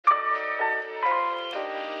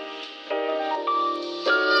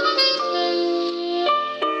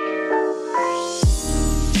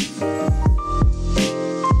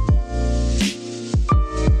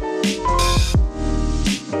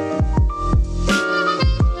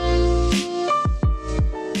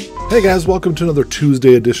Hey guys, welcome to another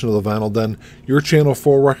Tuesday edition of the Vinyl Den, your channel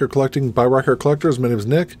for record collecting by record collectors. My name is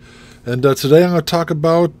Nick, and today I'm going to talk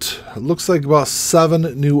about, it looks like about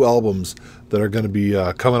 7 new albums that are going to be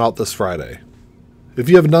coming out this Friday. If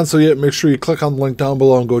you haven't done so yet, make sure you click on the link down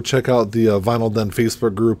below and go check out the Vinyl Den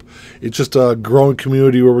Facebook group. It's just a growing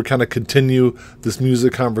community where we kind of continue this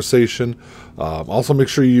music conversation. Also, make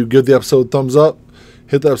sure you give the episode a thumbs up.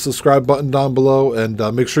 Hit that subscribe button down below, and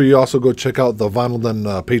make sure you also go check out the Vinyl Den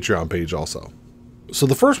Patreon page also. So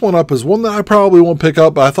the first one up is one that I probably won't pick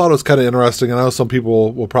up, but I thought it was kind of interesting, and I know some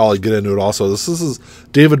people will probably get into it also. This is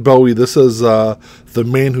David Bowie. This is The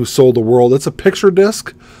Man Who Sold the World. It's a picture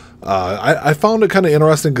disc. I found it kind of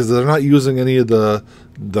interesting because they're not using any of the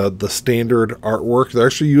standard artwork. They're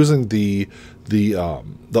actually using the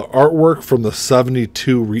artwork from the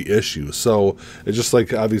 72 reissue. So it's just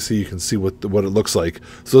like, obviously you can see what it looks like.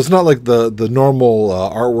 So it's not like the normal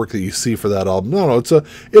artwork that you see for that album. No, it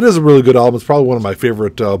is a really good album. It's probably one of my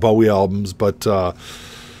favorite Bowie albums, but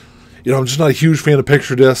you know, I'm just not a huge fan of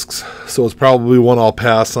picture discs, so it's probably one I'll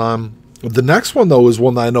pass on. The next one, though, is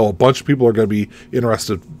one that I know a bunch of people are going to be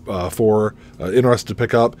interested to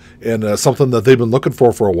pick up, and something that they've been looking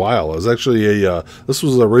for a while. It was actually this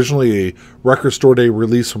was originally a Record Store Day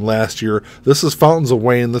release from last year. This is Fountains of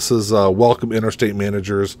Wayne. This is Welcome Interstate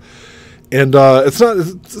Managers, and it's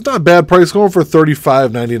not a bad price, going for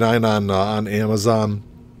 $35.99 on Amazon.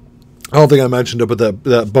 I don't think I mentioned it, but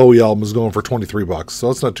that Bowie album is going for $23,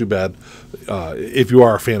 so it's not too bad if you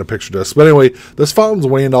are a fan of picture discs. But anyway, this Fountains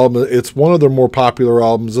of Wayne album, it's one of their more popular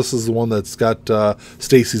albums. This is the one that's got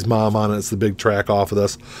Stacy's Mom on it. It's the big track off of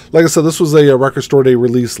this. Like I said, this was a Record Store Day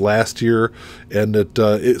release last year, and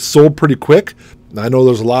it sold pretty quick. I know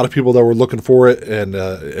there's a lot of people that were looking for it and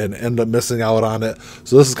end up missing out on it.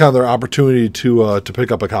 So this is kind of their opportunity to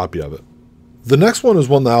pick up a copy of it. The next one is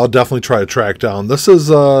one that I'll definitely try to track down. This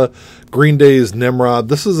is Green Day's Nimrod.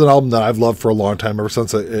 This is an album that I've loved for a long time, ever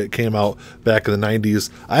since it came out back in the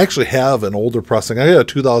 90s. I actually have an older pressing. I got a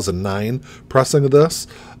 2009 pressing of this.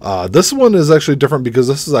 This one is actually different because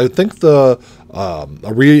this is, I think, a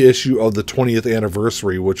reissue of the 20th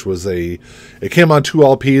anniversary, which was it came on 2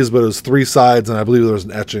 LPs, but it was 3 sides, and I believe there was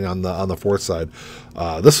an etching on the 4th side.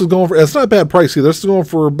 This is going for, it's not a bad price either. This is going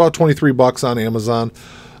for about $23 on Amazon.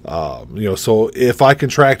 You know, so if I can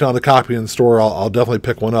track down a copy in the store, I'll definitely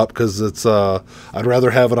pick one up, because it's I'd rather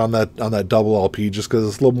have it on that double LP, just because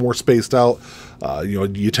it's a little more spaced out. You know,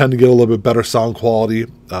 you tend to get a little bit better sound quality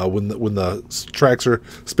when the tracks are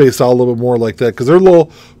spaced out a little bit more like that, because they're a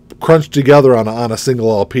little crunched together on a single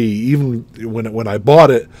LP. Even when I bought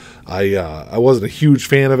it, I wasn't a huge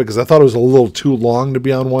fan of it because I thought it was a little too long to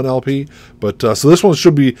be on one LP. But so this one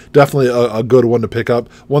should be definitely a good one to pick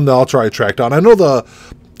up, one that I'll try to track down. I know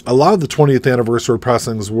a lot of the 20th anniversary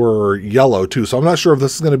pressings were yellow too, so I'm not sure if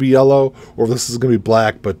this is going to be yellow or if this is going to be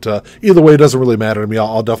black, but either way, it doesn't really matter to me.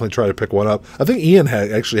 I'll definitely try to pick one up. I think Ian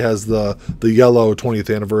actually has the yellow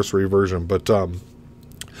 20th anniversary version, but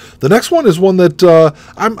the next one is one that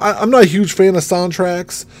I'm not a huge fan of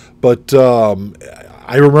soundtracks, but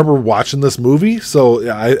I remember watching this movie,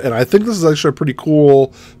 so I think this is actually a pretty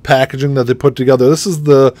cool packaging that they put together. This is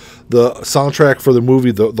the soundtrack for the movie,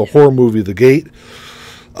 the horror movie, The Gate.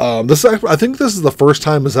 I think this is the first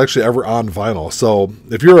time it's actually ever on vinyl. So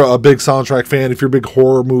if you're a big soundtrack fan, if you're a big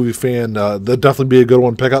horror movie fan, that'd definitely be a good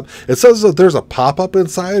one to pick up. It says that there's a pop-up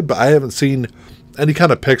inside, but I haven't seen any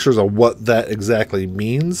kind of pictures of what that exactly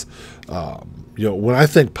means. You know, when I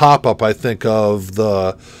think pop-up, I think of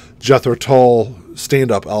the Jethro Tull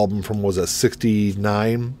stand-up album from, was it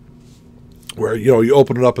 69? Where, you know, you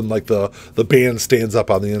open it up and like the band stands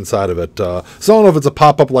up on the inside of it. So I don't know if it's a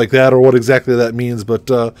pop-up like that or what exactly that means, but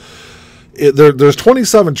there's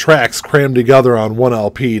 27 tracks crammed together on one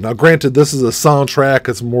LP. Now, granted, this is a soundtrack.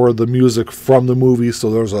 It's more of the music from the movie,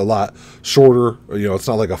 so there's a lot shorter. You know, it's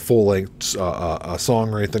not like a full-length song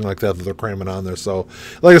or anything like that they're cramming on there. So,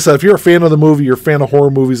 like I said, if you're a fan of the movie, you're a fan of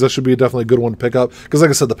horror movies, that should be definitely a good one to pick up, because, like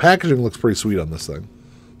I said, the packaging looks pretty sweet on this thing.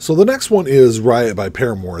 So the next one is Riot by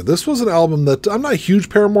Paramore. This was an album that, I'm not a huge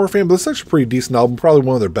Paramore fan, but it's actually a pretty decent album, probably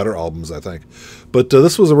one of their better albums, I think. But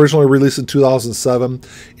this was originally released in 2007.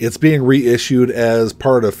 It's being reissued as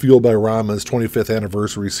part of Fueled by Ramen's 25th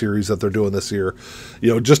anniversary series that they're doing this year.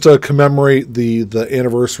 You know, just to commemorate the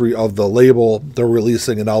anniversary of the label, they're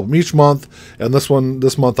releasing an album each month. And this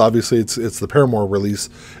month, obviously, it's the Paramore release.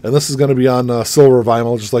 And this is going to be on silver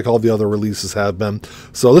vinyl, just like all the other releases have been.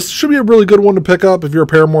 So this should be a really good one to pick up if you're a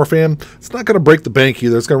Paramore fan. It's not going to break the bank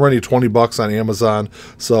either. It's going to run you $20 on Amazon.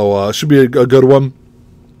 So it should be a good one.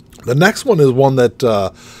 The next one is one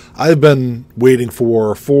that I've been waiting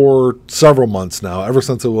for several months now, ever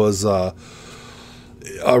since it was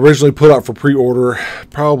originally put out for pre-order,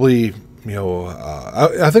 probably,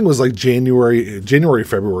 I think it was like January,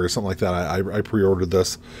 February, something like that. I pre-ordered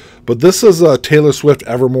this, but this is Taylor Swift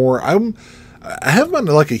Evermore. I haven't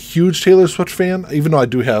been like a huge Taylor Swift fan, even though I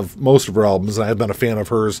do have most of her albums, and I have been a fan of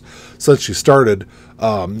hers since she started.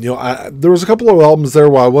 There was a couple of albums there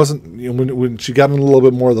where I wasn't, when she got in a little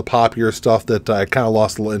bit more of the popular stuff, that I kind of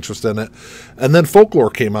lost a little interest in it. And then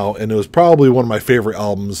Folklore came out, and it was probably one of my favorite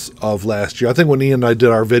albums of last year. I think when Ian and I did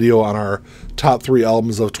our video on our top 3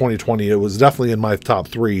 albums of 2020, it was definitely in my top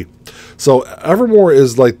 3. So Evermore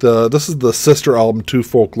is like this is the sister album to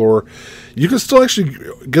Folklore. You can still actually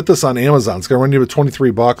get this on Amazon. It's gonna run you about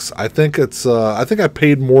 $23. I think I think I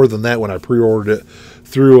paid more than that when I pre-ordered it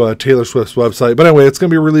through Taylor Swift's website. But anyway, it's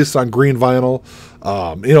gonna be released on green vinyl.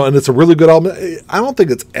 And it's a really good album. I don't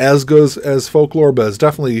think it's as good as Folklore, but it's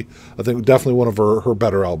definitely one of her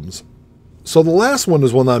better albums. So the last one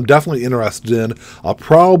is one that I'm definitely interested in. I'll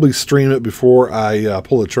probably stream it before I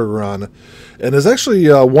pull the trigger on. And it's actually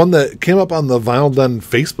one that came up on the Vinyl Den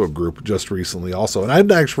Facebook group just recently also. And I'd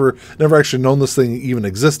never actually known this thing even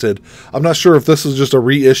existed. I'm not sure if this is just a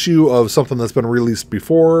reissue of something that's been released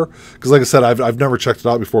before. Because like I said, I've never checked it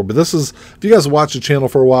out before. But this is, if you guys watch the channel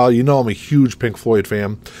for a while, you know I'm a huge Pink Floyd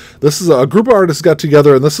fan. This is a group of artists got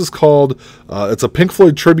together, and this is called, it's a Pink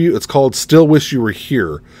Floyd tribute. It's called Still Wish You Were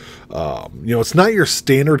Here. It's not your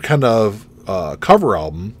standard kind of cover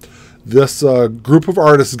album. This group of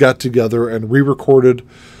artists got together and re-recorded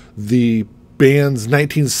the band's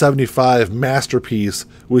 1975 masterpiece,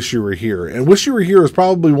 Wish You Were Here. And Wish You Were Here is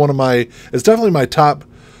probably it's definitely my top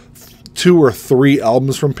 2 or 3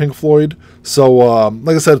 albums from Pink Floyd. So,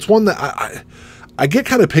 like I said, it's one that I get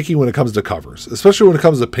kind of picky when it comes to covers, especially when it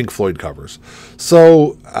comes to Pink Floyd covers.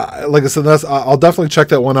 So, like I said, I'll definitely check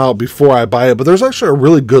that one out before I buy it. But there's actually a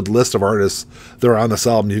really good list of artists that are on this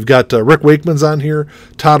album. You've got Rick Wakeman's on here,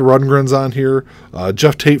 Todd Rundgren's on here,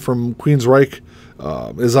 Jeff Tate from Queensryche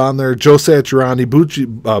is on there, Joe Satriani,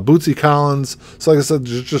 Bootsy Collins. So, like I said,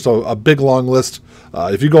 just a big long list.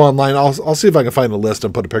 If you go online, I'll see if I can find a list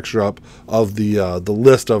and put a picture up of the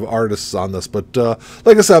list of artists on this. But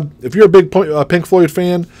like I said, if you're a big Pink Floyd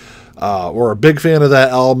fan or a big fan of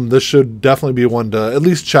that album, this should definitely be one to at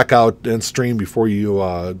least check out and stream before you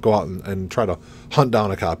go out and try to hunt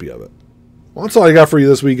down a copy of it. Well, that's all I got for you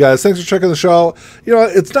this week, guys. Thanks for checking the show out.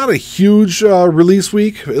 It's not a huge release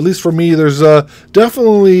week, at least for me. There's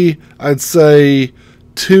definitely, I'd say,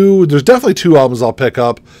 there's definitely 2 albums I'll pick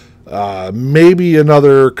up. Maybe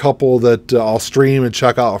another couple that I'll stream and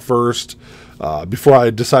check out first before I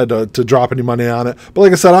decide to drop any money on it. But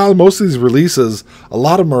like I said, on most of these releases, a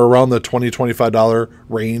lot of them are around the $20, $25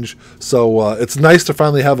 range. So it's nice to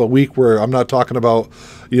finally have a week where I'm not talking about,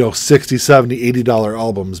 $60, $70, $80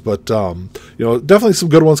 albums. But, definitely some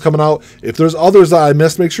good ones coming out. If there's others that I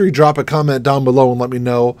missed, make sure you drop a comment down below and let me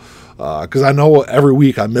know. Because I know every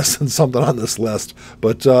week I'm missing something on this list.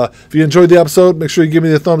 But if you enjoyed the episode, make sure you give me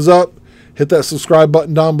the thumbs up. Hit that subscribe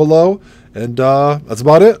button down below. And that's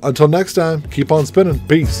about it. Until next time, keep on spinning.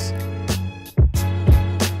 Peace.